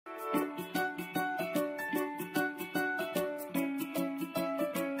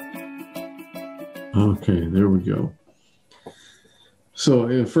Okay, there we go. So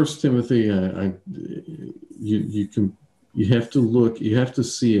in First Timothy, you have to look, you have to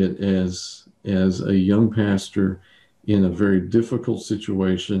see it as a young pastor in a very difficult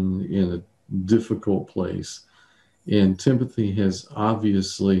situation in a difficult place, and Timothy has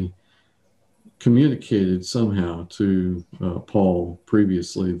obviously communicated somehow to Paul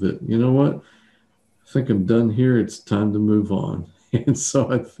previously that, you know what, I think I'm done here. It's time to move on. And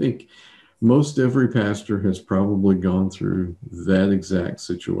so I think most every pastor has probably gone through that exact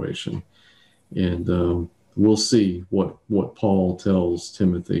situation. And we'll see what Paul tells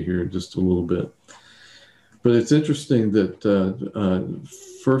Timothy here in just a little bit. But it's interesting that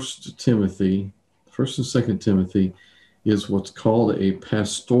First and Second Timothy, is what's called a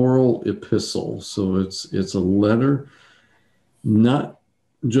pastoral epistle. So it's a letter, not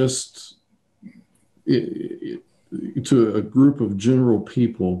just to a group of general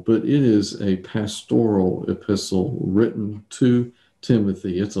people, but it is a pastoral epistle written to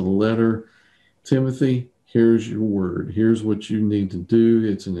Timothy. It's a letter. Timothy, here's your word. Here's what you need to do.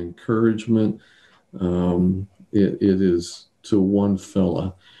 It's an encouragement. It is to one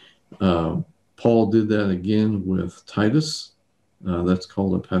fella. Paul did that again with Titus. That's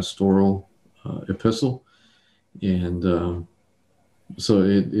called a pastoral epistle. And so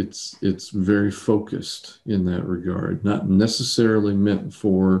it's very focused in that regard, not necessarily meant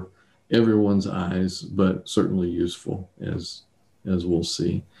for everyone's eyes, but certainly useful, as we'll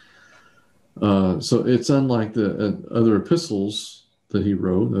see. So it's unlike the other epistles that he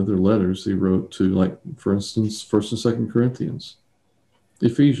wrote, other letters he wrote to, like, for instance, First and Second Corinthians,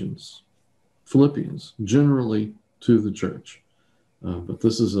 Ephesians, Philippians, generally to the church. But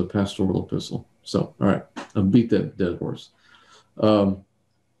this is a pastoral epistle. So, all right, I'll beat that dead horse. Paul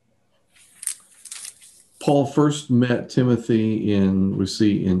first met Timothy we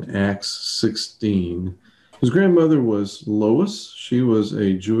see in Acts 16. His grandmother was Lois. She was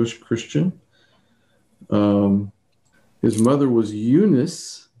a Jewish Christian. His mother was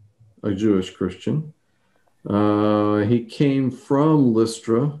Eunice, a Jewish Christian. He came from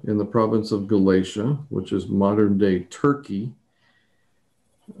Lystra in the province of Galatia, which is modern-day Turkey.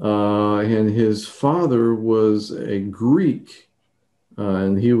 And his father was a Greek,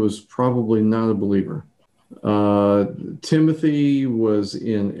 and he was probably not a believer. Timothy was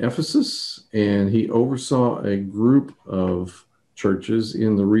in Ephesus, and he oversaw a group of churches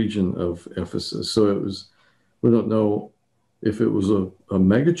in the region of Ephesus. So we don't know if it was a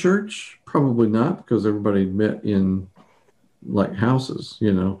mega church, probably not, because everybody met in like houses, they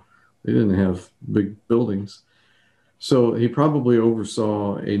didn't have big buildings. So he probably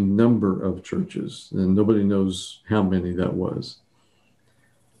oversaw a number of churches, and nobody knows how many that was.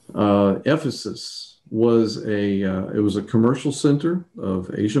 Ephesus was it was a commercial center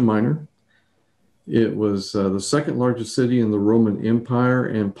of Asia Minor. It was the second largest city in the Roman Empire,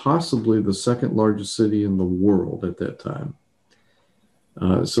 and possibly the second largest city in the world at that time.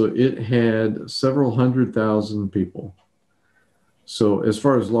 So it had several 100,000 people. So as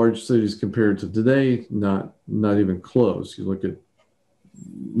far as large cities compared to today, not even close. You look at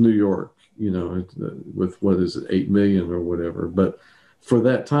New York, with what is it, 8 million or whatever. But for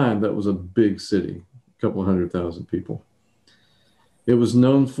that time, that was a big city, a couple of 100,000 people. It was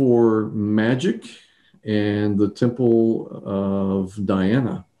known for magic and the Temple of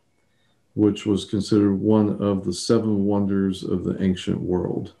Diana, which was considered one of the 7 wonders of the ancient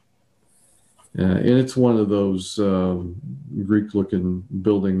world. And it's one of those Greek-looking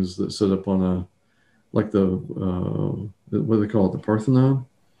buildings that sit up on what do they call it, the Parthenon?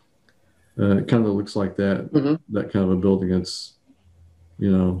 It kind of looks like that, that kind of a building. It's,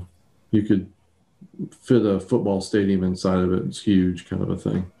 you could fit a football stadium inside of it. It's huge, kind of a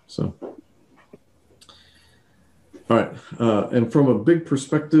thing. So, all right. And from a big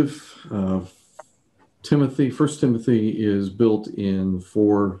perspective, First Timothy is built in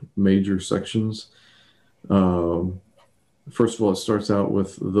 4 major sections. First of all, it starts out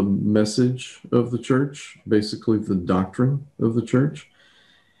with the message of the church, basically the doctrine of the church.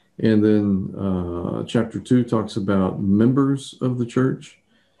 And then chapter 2 talks about members of the church.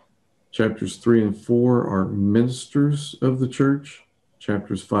 Chapters 3 and 4 are ministers of the church.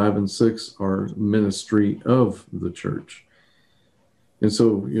 Chapters 5 and 6 are ministry of the church. And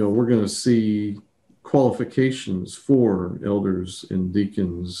so, we're going to see qualifications for elders and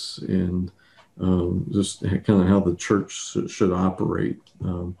deacons, and just kind of how the church should operate.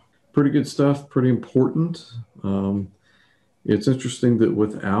 Pretty good stuff, pretty important. It's interesting that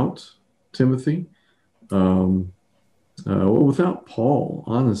without Timothy, Well, without Paul,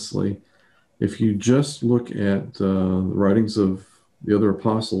 honestly, if you just look at the writings of the other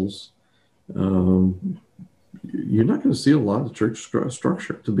apostles, um, you're not going to see a lot of church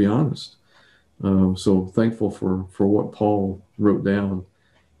structure, to be honest. So thankful for what Paul wrote down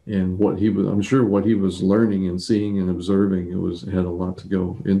and what he was. I'm sure what he was learning and seeing and observing. It had a lot to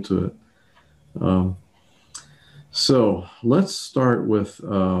go into it. Um, so let's start with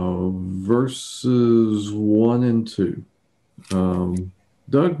verses 1 and 2.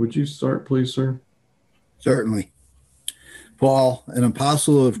 Doug, would you start, please, sir? Certainly. Paul, an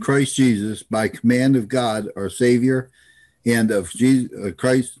apostle of Christ Jesus, by command of God, our Savior, and of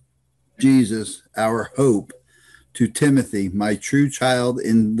Christ Jesus, our hope, to Timothy, my true child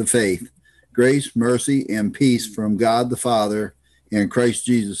in the faith, grace, mercy, and peace from God the Father and Christ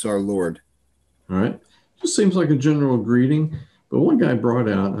Jesus our Lord. All right. Just seems like a general greeting, but one guy brought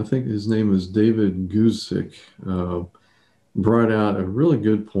out, I think his name is David Guzik, brought out a really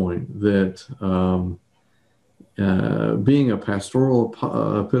good point that being a pastoral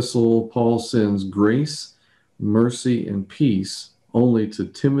epistle, Paul sends grace, mercy, and peace only to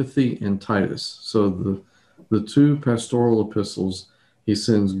Timothy and Titus. So the two pastoral epistles, he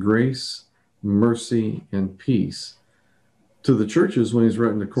sends grace, mercy, and peace. To the churches, when he's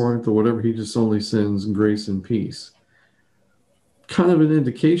writing to Corinth or whatever, he just only sends grace and peace. Kind of an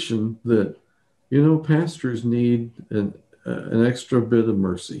indication that, pastors need an extra bit of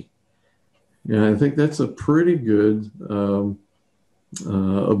mercy. Yeah, I think that's a pretty good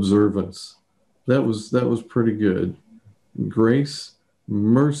observance. That was pretty good. Grace,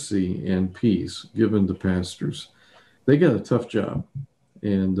 mercy, and peace given to pastors. They got a tough job,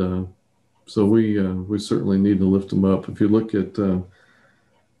 and so we certainly need to lift them up. If you look at 1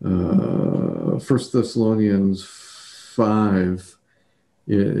 Thessalonians 5,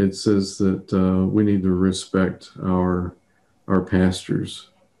 it says that we need to respect our pastors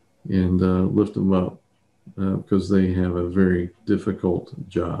and lift them up because they have a very difficult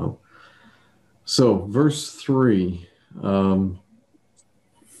job. So verse 3,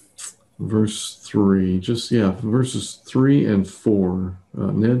 verses 3 and 4.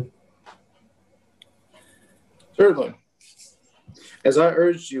 Ned? Certainly. As I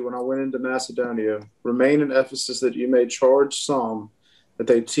urged you when I went into Macedonia, remain in Ephesus that you may charge some that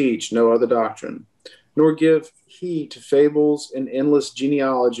they teach no other doctrine, nor give heed to fables and endless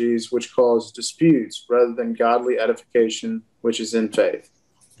genealogies which cause disputes rather than godly edification which is in faith.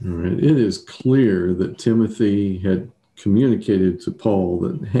 All right. It is clear that Timothy had communicated to Paul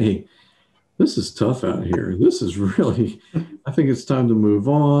that, hey, this is tough out here. This is really, I think it's time to move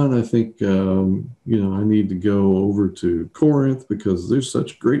on. I think, I need to go over to Corinth because there's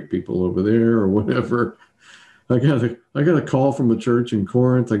such great people over there or whatever. I got a call from a church in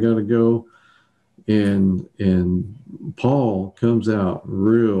Corinth. I got to go. And Paul comes out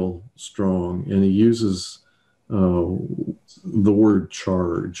real strong and he uses the word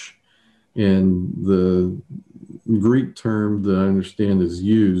charge. And the Greek term that I understand is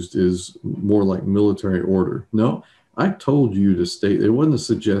used is more like military order. No, I told you to stay. It wasn't a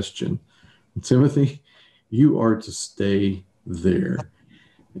suggestion. Timothy, you are to stay there.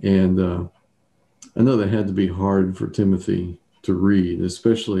 And I know that had to be hard for Timothy to read,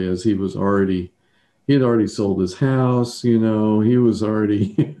 especially as he had already sold his house. He was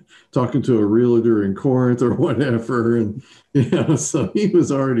already talking to a realtor in Corinth or whatever. And, so he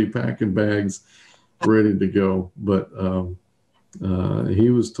was already packing bags ready to go. But he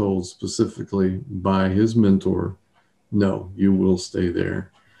was told specifically by his mentor, no, you will stay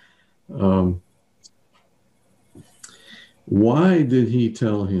there. Why did he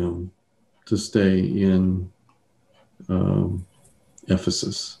tell him to stay in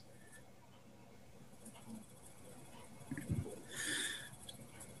Ephesus?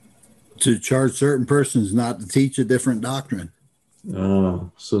 To charge certain persons not to teach a different doctrine.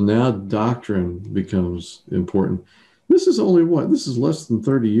 So now doctrine becomes important. This is less than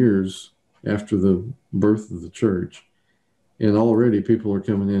 30 years after the birth of the church. And already people are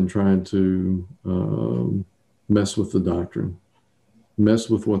coming in trying to mess with the doctrine, mess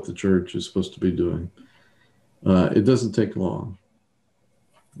with what the church is supposed to be doing. It doesn't take long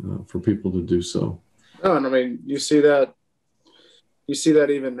for people to do so. No, and I mean, you see that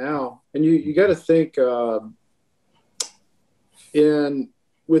even now. And you got to think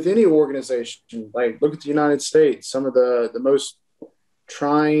with any organization, like look at the United States, some of the most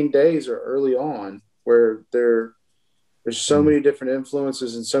trying days are early on where there's so many different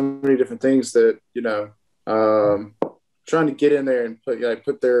influences and so many different things that, trying to get in there and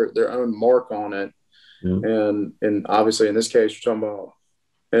put their own mark on it. Yeah. And obviously in this case, we're talking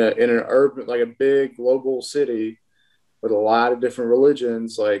about in an urban, like a big global city, with a lot of different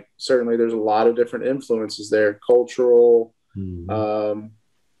religions, like certainly there's a lot of different influences there, cultural, um,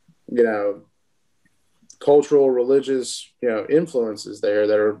 you know, cultural, religious, influences there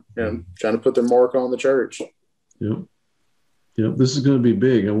that are, trying to put their mark on the church. Yep. Yep. This is going to be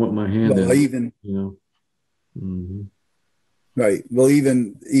big. I want my hand Well, in. even Mm-hmm. right. Well,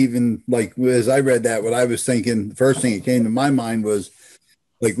 even like as I read that, what I was thinking, the first thing that came to my mind was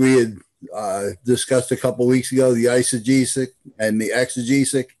like we had discussed a couple weeks ago, the eisegesic and the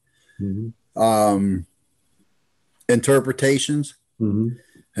exegesic interpretations.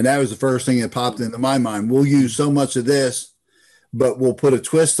 And that was the first thing that popped into my mind. We'll use so much of this, but we'll put a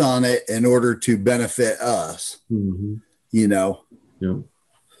twist on it in order to benefit us. Yep.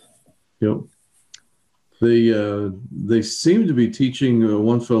 They seem to be teaching.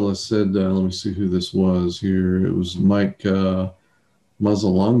 One fellow said, let me see who this was here. It was Mike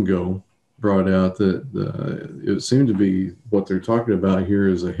Mazzalongo brought out that it seemed to be what they're talking about here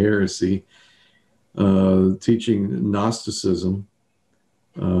is a heresy, teaching Gnosticism.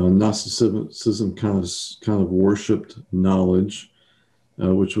 Gnosticism kind of worshipped knowledge,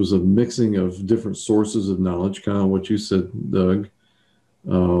 which was a mixing of different sources of knowledge, kind of what you said, Doug,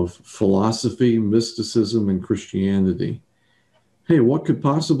 of philosophy, mysticism, and Christianity. Hey, what could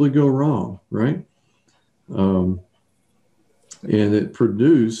possibly go wrong, right? And it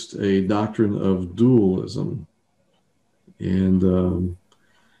produced a doctrine of dualism. And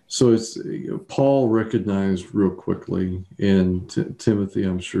so it's Paul recognized real quickly, and Timothy,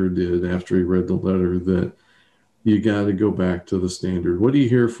 I'm sure, did after he read the letter, that you got to go back to the standard. What do you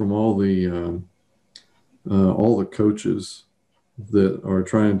hear from all the coaches that are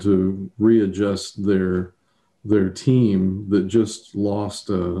trying to readjust their team that just lost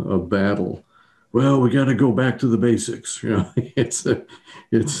a battle? Well, we got to go back to the basics. It's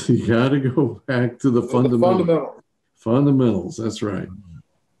you got to go back to the fundamentals. Fundamentals. That's right.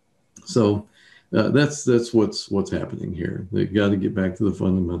 So that's what's happening here. They got to get back to the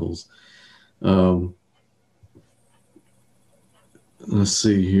fundamentals. Let's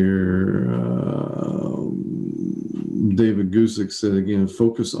see here. David Gusick said again,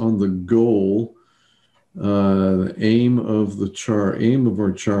 focus on the goal, the aim of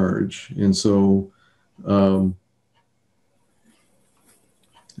our charge. And so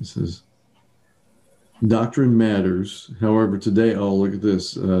it says, doctrine matters. However, today, look at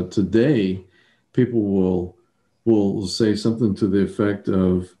this. Today, people will say something to the effect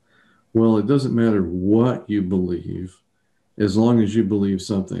of, well, it doesn't matter what you believe, as long as you believe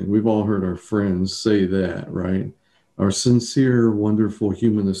something. We've all heard our friends say that, right? Our sincere, wonderful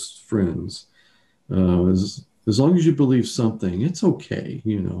humanist friends. As long as you believe something, it's okay,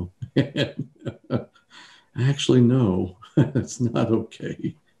 Actually, no, it's not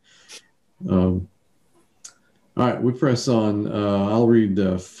okay. All right, we press on. I'll read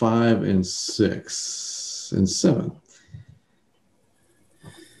 5 and 6 and 7.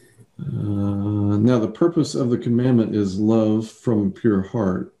 Now, the purpose of the commandment is love from a pure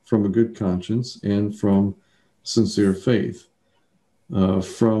heart, from a good conscience, and from sincere faith,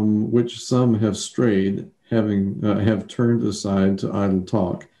 from which some have strayed, have turned aside to idle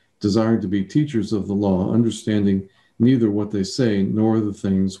talk, desiring to be teachers of the law, understanding neither what they say nor the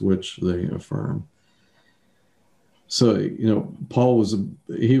things which they affirm. So, Paul was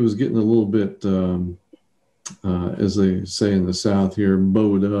getting a little bit, as they say in the South here,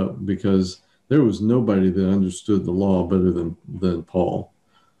 bowed up, because there was nobody that understood the law better than Paul.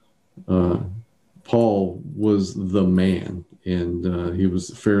 Paul was the man, and he was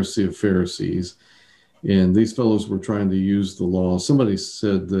the Pharisee of Pharisees. And these fellows were trying to use the law. Somebody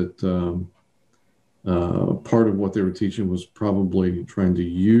said that part of what they were teaching was probably trying to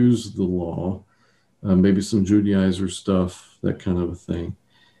use the law, maybe some Judaizer stuff, that kind of a thing.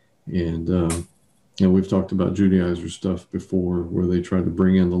 And we've talked about Judaizer stuff before, where they try to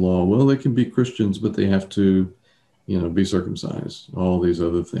bring in the law. Well, they can be Christians, but they have to, be circumcised. All these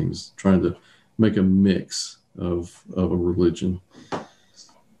other things, trying to make a mix of a religion.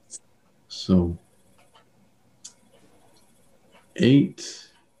 So 8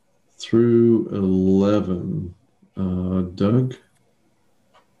 through 11, Doug.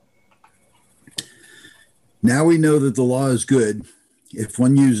 Now we know that the law is good if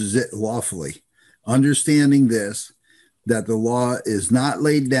one uses it lawfully, understanding this, that the law is not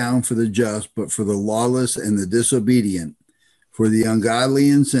laid down for the just, but for the lawless and the disobedient, for the ungodly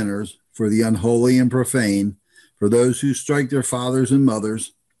and sinners, for the unholy and profane, for those who strike their fathers and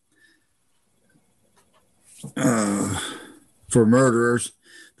mothers, for murderers,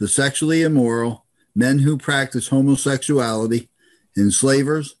 the sexually immoral, men who practice homosexuality,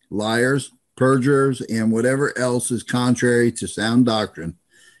 enslavers, liars, perjurers, and whatever else is contrary to sound doctrine,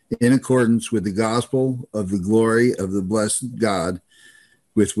 in accordance with the gospel of the glory of the blessed God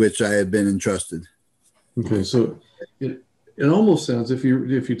with which I have been entrusted. Okay, so it almost sounds, if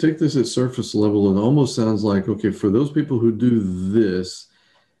you take this at surface level, it almost sounds like, okay, for those people who do this,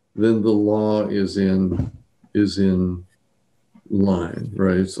 then the law is in line,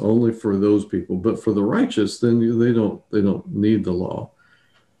 right? It's only for those people. But for the righteous, then they don't need the law.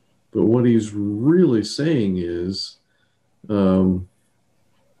 But what he's really saying is, we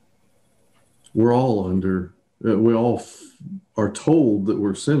all are told that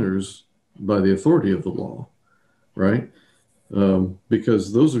we're sinners by the authority of the law, right?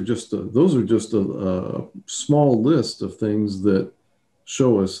 Because those are just a small list of things that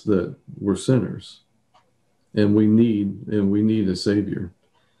show us that we're sinners, and we need a savior.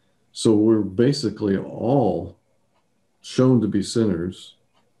 So we're basically all shown to be sinners,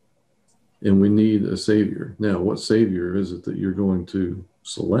 and we need a savior. Now, what savior is it that you're going to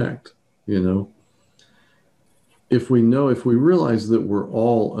select? If we realize that we're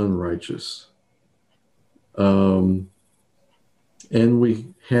all unrighteous, and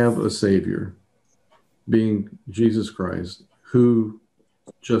we have a savior, being Jesus Christ, who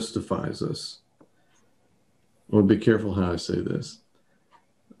justifies us. I want to be careful how I say this.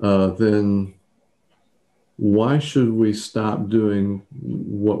 Then why should we stop doing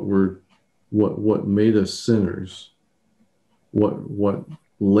what made us sinners, what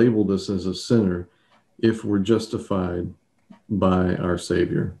labeled us as a sinner, if we're justified by our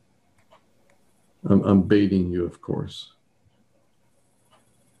Savior? I'm baiting you, of course.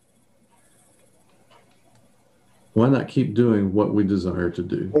 Why not keep doing what we desire to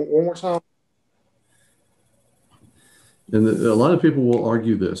do? One more time. And a lot of people will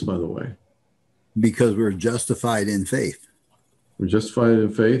argue this, by the way. Because we're justified in faith. We're justified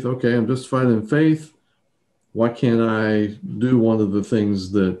in faith. Okay, I'm justified in faith. Why can't I do one of the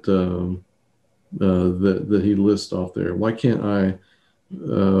things that that he lists off there? Why can't I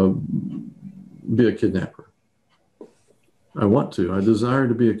be a kidnapper? I want to. I desire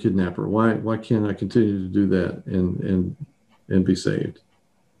to be a kidnapper. Why can't I continue to do that and be saved?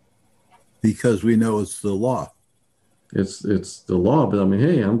 Because we know it's the law. It's the law, but I mean,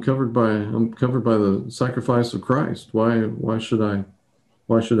 hey, I'm covered by the sacrifice of Christ. Why should I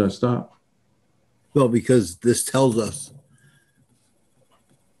stop? Well, because this tells us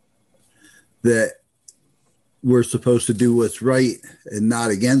that we're supposed to do what's right and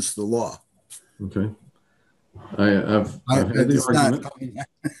not against the law. Okay. I've had the argument.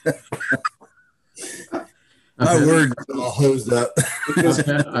 My word all hosed up.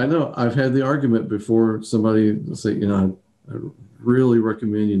 I know. I've had the argument before. Somebody say, I really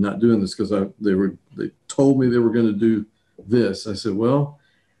recommend you not doing this because they told me they were going to do this. I said, well,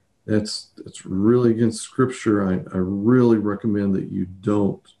 that's really against Scripture. I really recommend that you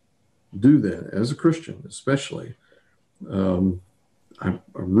don't do that as a Christian, especially. I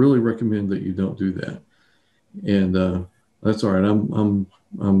really recommend that you don't do that. And that's all right.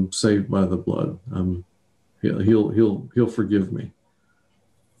 I'm saved by the blood. He'll forgive me.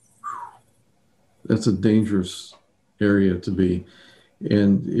 That's a dangerous area to be.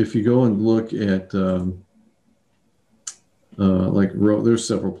 And if you go and look at there's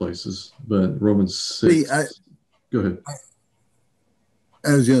several places, but Romans 6. Go ahead.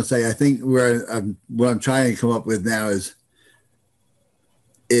 I was going to say, I think what I'm trying to come up with now is,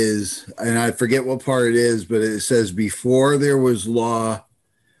 and I forget what part it is, but it says before there was law,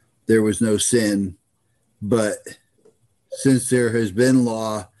 there was no sin. But since there has been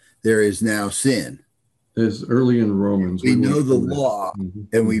law, there is now sin. As early in Romans. We know the law,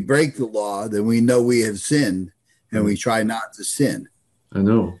 and we break the law, then we know we have sinned, and we try not to sin. I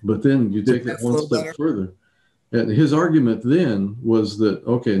know, but then you take that one step further. And his argument then was that,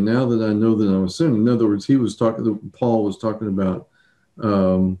 okay, now that I know that I'm a sinner, in other words, Paul was talking about,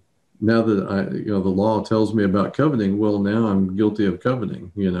 now that the law tells me about coveting, well, now I'm guilty of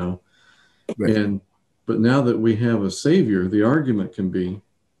coveting, Right. But now that we have a Savior, the argument can be,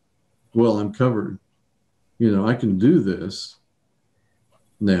 well, I'm covered. I can do this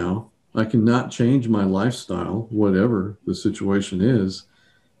now. I cannot change my lifestyle, whatever the situation is,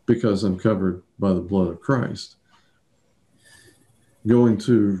 because I'm covered by the blood of Christ. Going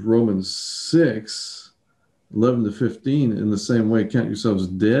to Romans 6, 11 to 15, in the same way, count yourselves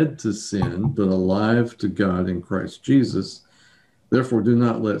dead to sin, but alive to God in Christ Jesus. Therefore, do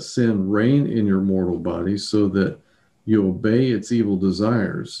not let sin reign in your mortal body so that you obey its evil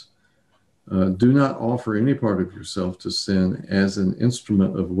desires. Do not offer any part of yourself to sin as an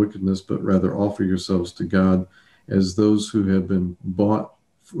instrument of wickedness, but rather offer yourselves to God as those who have been bought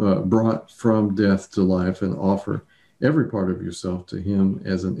brought from death to life, and offer every part of yourself to him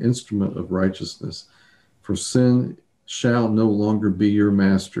as an instrument of righteousness. For sin shall no longer be your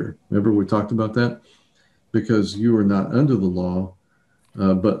master. Remember we talked about that? Because you are not under the law,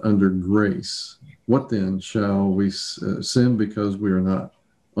 but under grace. What then? Shall we sin because we are not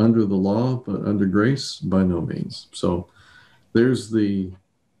under the law, but under grace? By no means. So there's the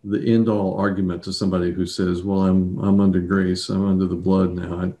end all argument to somebody who says, well, I'm under grace, I'm under the blood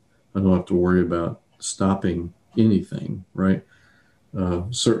now, I don't have to worry about stopping anything, right?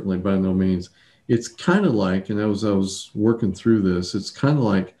 Certainly by no means. It's kind of like, and as I was working through this, it's kind of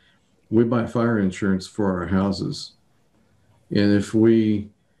like we buy fire insurance for our houses. And if we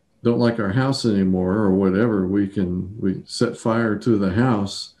don't like our house anymore or whatever, we set fire to the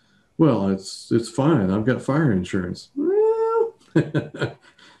house. Well, it's fine. I've got fire insurance. Well,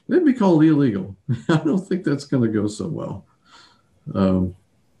 that'd be called illegal. I don't think that's going to go so well.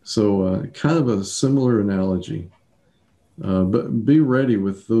 So kind of a similar analogy. But be ready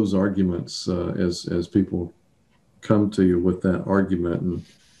with those arguments as people come to you with that argument, and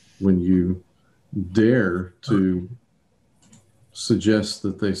when you dare to suggest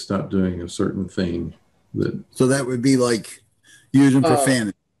that they stop doing a certain thing. So that would be like using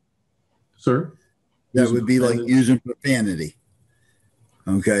profanity. Sir? That would be like using profanity.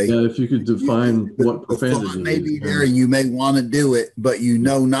 Okay. Yeah, if you could define what profanity is. May be there, you may want to do it, but you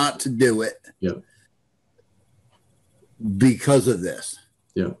know not to do it. Yeah. Because of this.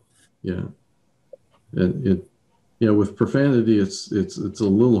 Yeah. Yeah. With profanity, it's a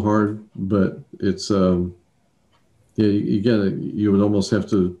little hard, but it's you would almost have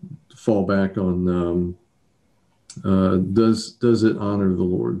to fall back on does it honor the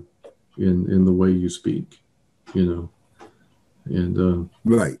Lord in the way you speak, and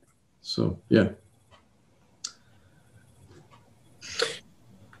right. So yeah.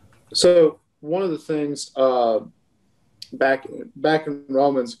 So one of the things back in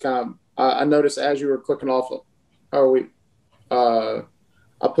Romans, I noticed as you were clicking off, I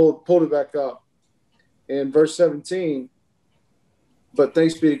pulled it back up in verse 17. But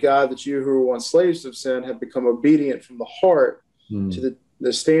thanks be to God that you who were once slaves of sin have become obedient from the heart to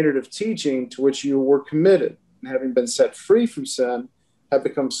the standard of teaching to which you were committed, and having been set free from sin, have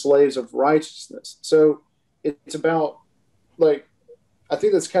become slaves of righteousness. So it's about, I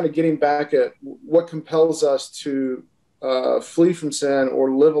think that's kind of getting back at what compels us to flee from sin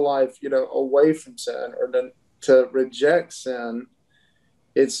or live a life, away from sin, or to reject sin.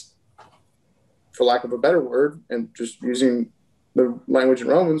 It's, for lack of a better word, and just using the language in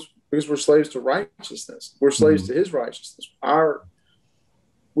Romans, because we're slaves to righteousness. We're slaves to his righteousness.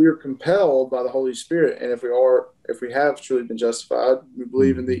 We are compelled by the Holy Spirit. And if we have truly been justified, we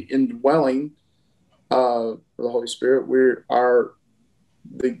believe in the indwelling of the Holy Spirit.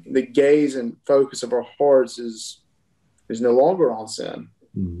 The gaze and focus of our hearts is no longer on sin.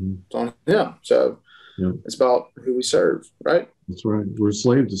 It's on him. So it's about who we serve, right? That's right. We're a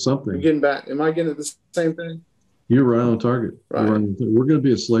slave to something. Am I getting at the same thing? You're right on target. Right. We're going to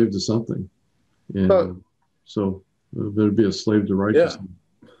be a slave to something. And so there'd be a slave to righteousness.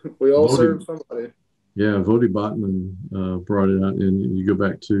 Yeah. We all serve somebody. Yeah, Vodi Bachman brought it out, and you go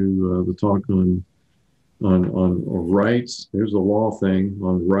back to the talk on rights. There's a law thing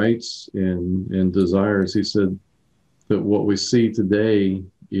on rights and desires. He said that what we see today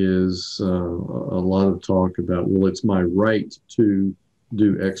is a lot of talk about, well, it's my right to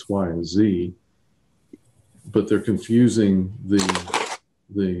do X, Y, and Z, but they're confusing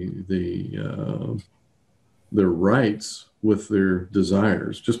their rights with their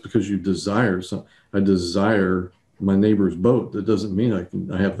desires. Just because you desire something, I desire my neighbor's boat, that doesn't mean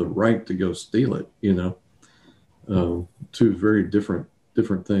I have the right to go steal it. Two very different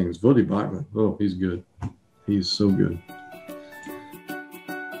things. Vodi Bachman, oh, he's good. He's so good.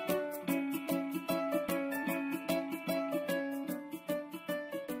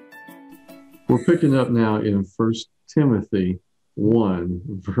 We're picking up now in 1 Timothy 1,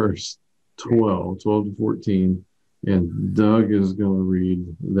 verse 12 to 14, and Doug is going to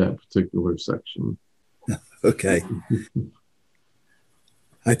read that particular section. Okay.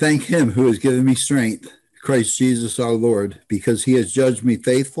 I thank him who has given me strength, Christ Jesus our Lord, because he has judged me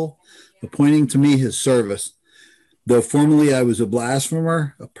faithful, appointing to me his service. Though formerly I was a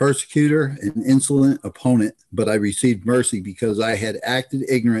blasphemer, a persecutor, an insolent opponent, but I received mercy because I had acted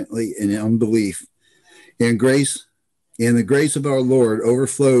ignorantly in unbelief. And the grace of our Lord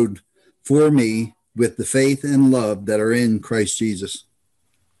overflowed for me with the faith and love that are in Christ Jesus.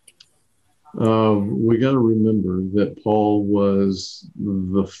 We got to remember that Paul was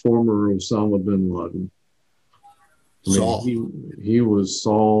the former Osama bin Laden. I mean, Saul. he was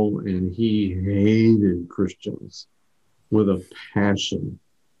Saul, and he hated Christians with a passion.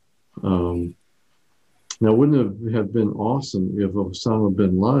 Now, wouldn't it have been awesome if Osama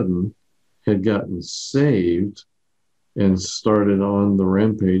bin Laden had gotten saved and started on the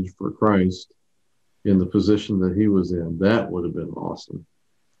rampage for Christ in the position that he was in? That would have been awesome.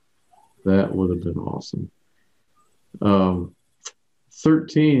 That would have been awesome.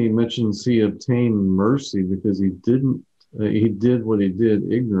 13, he mentions he obtained mercy because he did what he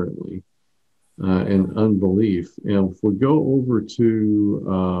did ignorantly and unbelief. And if we go over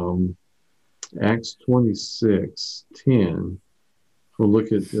to Acts 26:10, we'll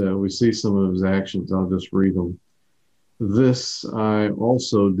look at, we see some of his actions. I'll just read them. This I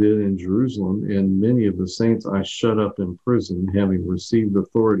also did in Jerusalem, and many of the saints I shut up in prison, having received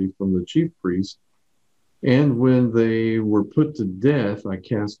authority from the chief priest. And when they were put to death, I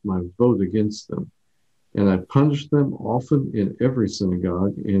cast my vote against them. And I punished them often in every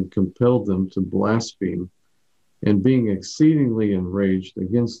synagogue and compelled them to blaspheme. And being exceedingly enraged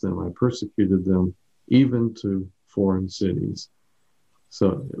against them, I persecuted them even to foreign cities.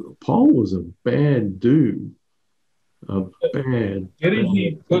 So Paul was a bad dude. Didn't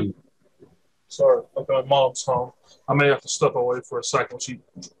he put? Sorry, I'm at mom's home. I may have to step away for a second when she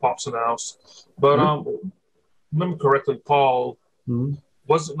pops in the house. But remember correctly, Paul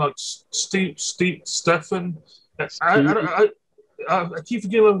wasn't like Stephen. I keep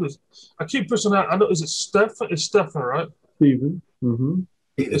forgetting this. I keep pushing out. I know, is it Stephen? It's Stephen, right? Stephen.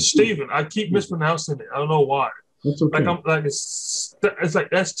 It's Stephen. I keep mispronouncing it. I don't know why. That's okay. It's like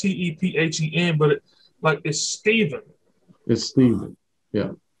Stephen, but it's Stephen. It's Stephen.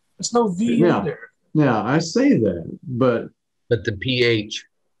 Yeah. There's no V in there. Now I say that, but the PH.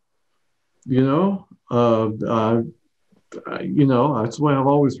 That's the way I've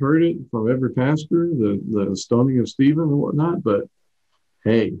always heard it from every pastor, the stoning of Stephen and whatnot. But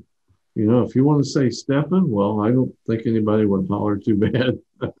hey, if you want to say Stephen, well, I don't think anybody would holler too bad.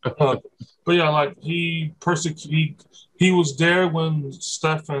 But yeah, he was there when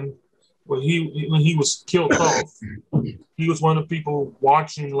Stephen, when he was killed off. He was one of the people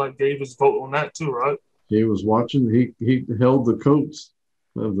watching, gave his vote on that too, right? He was watching. He held the coats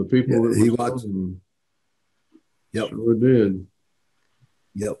of the people that he were watched. Yep, sure did.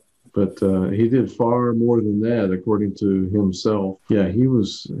 Yep. But he did far more than that, according to himself. Yeah, he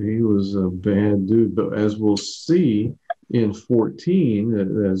was a bad dude. But as we'll see in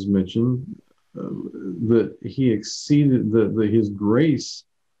 14, as mentioned, that he exceeded his grace.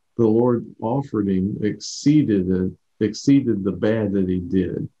 The Lord offered him exceeded the bad that he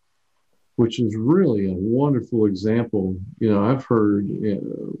did, which is really a wonderful example. I've heard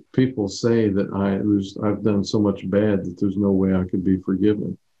people say that I've done so much bad that there's no way I could be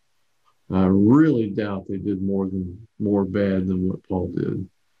forgiven. I really doubt they did more bad than what Paul did.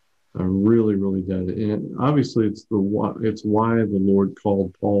 I really, really doubt it. And obviously, it's why the Lord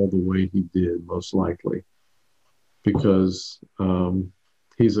called Paul the way he did, most likely, because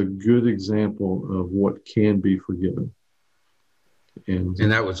he's a good example of what can be forgiven. And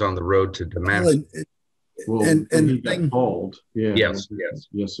that was on the road to Damascus. And he got called. Yeah. Yes,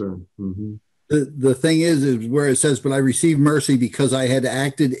 sir. Mm-hmm. The thing is where it says, but I received mercy because I had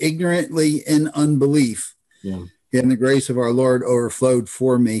acted ignorantly in unbelief. Yeah. And the grace of our Lord overflowed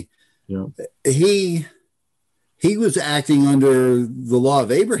for me. Yeah. He was acting under the law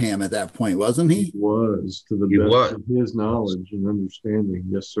of Abraham at that point, wasn't he? He was, to the best of his knowledge and understanding.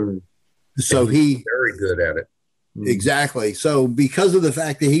 Yes, sir. So he very good at it. Exactly. So because of the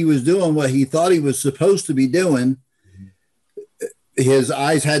fact that he was doing what he thought he was supposed to be doing, his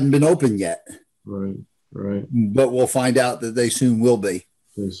eyes hadn't been opened yet. Right. But we'll find out that they soon will be.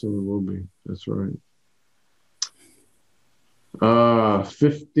 They soon will be. That's right.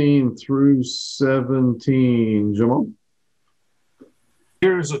 15 through 17. Jamal?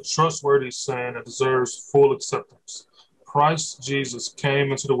 Here is a trustworthy saying that deserves full acceptance. Christ Jesus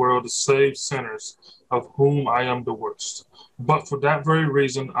came into the world to save sinners, of whom I am the worst. But for that very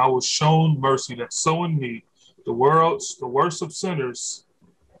reason, I was shown mercy, that so in me, the worst of sinners,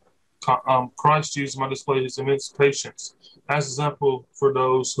 Christ Jesus might display his immense patience as example for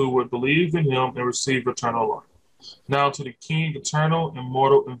those who would believe in him and receive eternal life. Now to the King, eternal,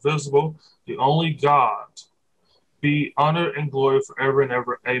 immortal, invisible, the only God, be honor and glory forever and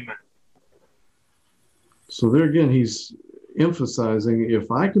ever. Amen. So there again, he's emphasizing, if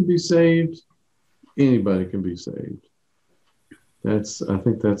I can be saved, anybody can be saved. I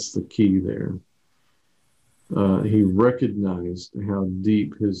think that's the key there. He recognized how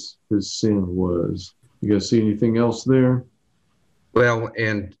deep his sin was. You guys see anything else there? Well,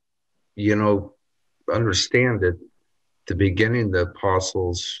 and understand that the beginning, the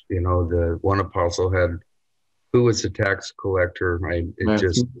apostles, the one apostle had, who was the tax collector?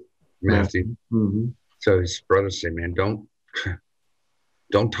 Matthew. Mm-hmm. So his brother said, man, don't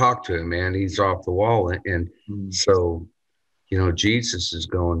talk to him, man. He's off the wall. And so, Jesus is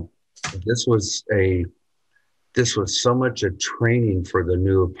going, this was so much a training for the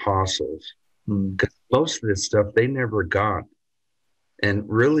new apostles, because most of this stuff they never got. And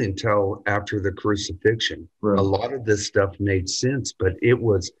really until after the crucifixion, Right. A lot of this stuff made sense, but it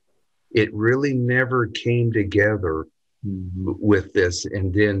really never came together with this.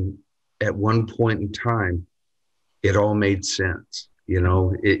 And then at one point in time, it all made sense.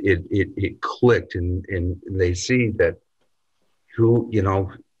 It clicked, and they see that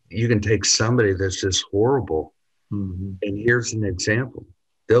you can take somebody that's just horrible. And here's an example.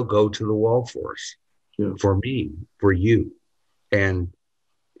 They'll go to the wall for us, for me, for you. And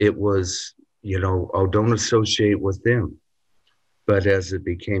it was, don't associate with them. But as it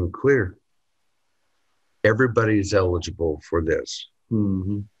became clear, everybody's eligible for this,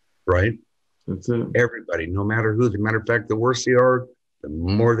 right? That's it. Everybody, no matter who. As a matter of fact, the worse they are, the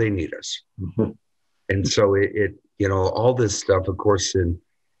more they need us. And so it all this stuff, of course, and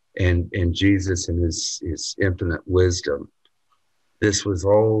Jesus and his infinite wisdom, this was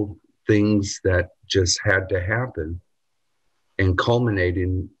all things that just had to happen, and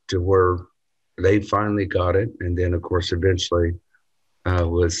culminating to where they finally got it. And then, of course, eventually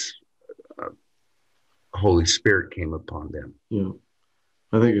Holy Spirit came upon them. Yeah.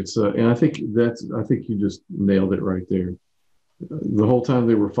 I think it's, and I think you just nailed it right there. The whole time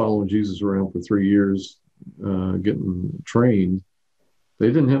they were following Jesus around for 3 years, getting trained, they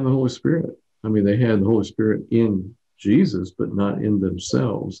didn't have the Holy Spirit. I mean, they had the Holy Spirit in Jesus, but not in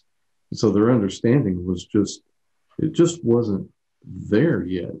themselves. And so their understanding was it just wasn't there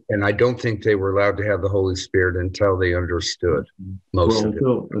yet. And I don't think they were allowed to have the Holy Spirit until they understood most of it.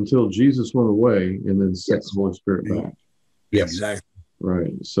 Until Jesus went away and then sent the Holy Spirit back. Yes. Exactly.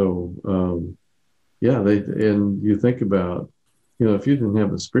 Right. So, and you think about, if you didn't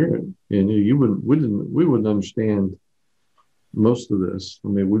have the Spirit, and we wouldn't understand most of this. I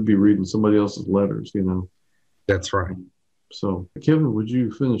mean, we'd be reading somebody else's letters, That's right. So, Kevin, would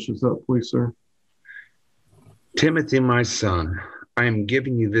you finish this up, please, sir? Timothy, my son, I am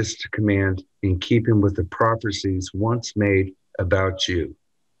giving you this to command in keeping with the prophecies once made about you,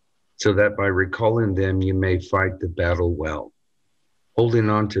 so that by recalling them you may fight the battle well, holding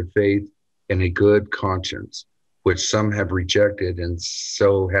on to faith and a good conscience, which some have rejected and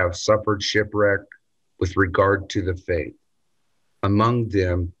so have suffered shipwreck with regard to the faith. Among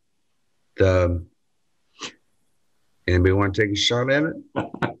them, anybody want to take a shot at it?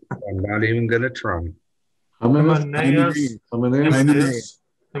 I'm not even going to try. Hymenaeus.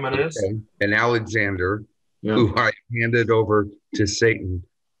 Okay. And Alexander, who I handed over to Satan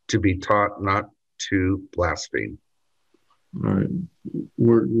to be taught not to blaspheme. All right.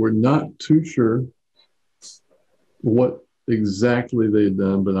 We're not too sure what exactly they had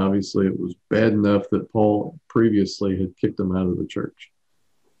done, but obviously it was bad enough that Paul previously had kicked them out of the church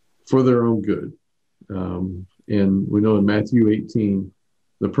for their own good. And we know in Matthew 18,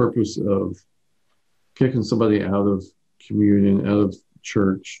 the purpose of kicking somebody out of communion, out of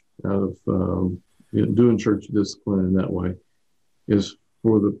church, out of doing church discipline in that way, is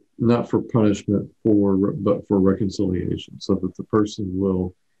not for punishment, but for reconciliation, so that the person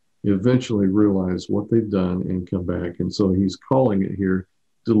will eventually realize what they've done and come back. And so he's calling it here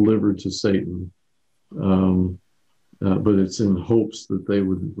delivered to Satan, but it's in hopes that they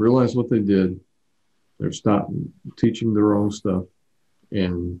would realize what they did. They're stopped teaching the wrong stuff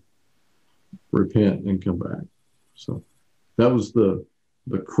and repent and come back. So that was the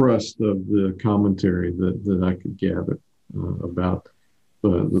crust of the commentary that I could gather about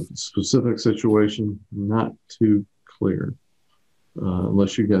the specific situation. Not too clear,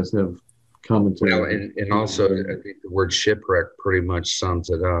 unless you guys have commentary. Well, and also I think the word shipwreck pretty much sums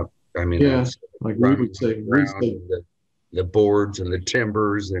it up. I mean, like we would say the boards and the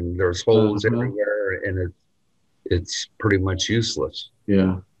timbers, and there's holes everywhere, and it's pretty much useless.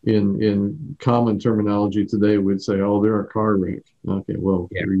 Yeah. In common terminology today, we'd say, "Oh, they're a car wreck." Okay, well,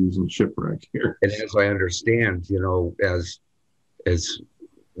 We're using shipwreck here. And as I understand, as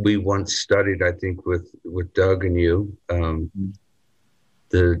we once studied, I think with Doug and you,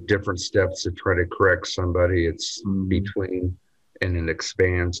 the different steps to try to correct somebody, it's between, and it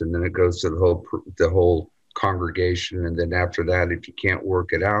expands, and then it goes to the whole congregation, and then after that, if you can't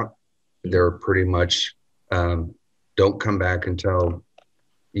work it out, they're pretty much don't come back until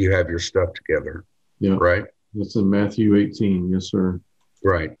you have your stuff together. Yeah. Right? That's in Matthew 18. Yes, sir.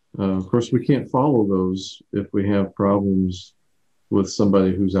 Right. Of course, we can't follow those if we have problems with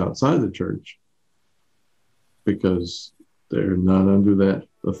somebody who's outside the church, because they're not under that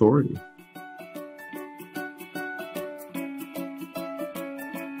authority.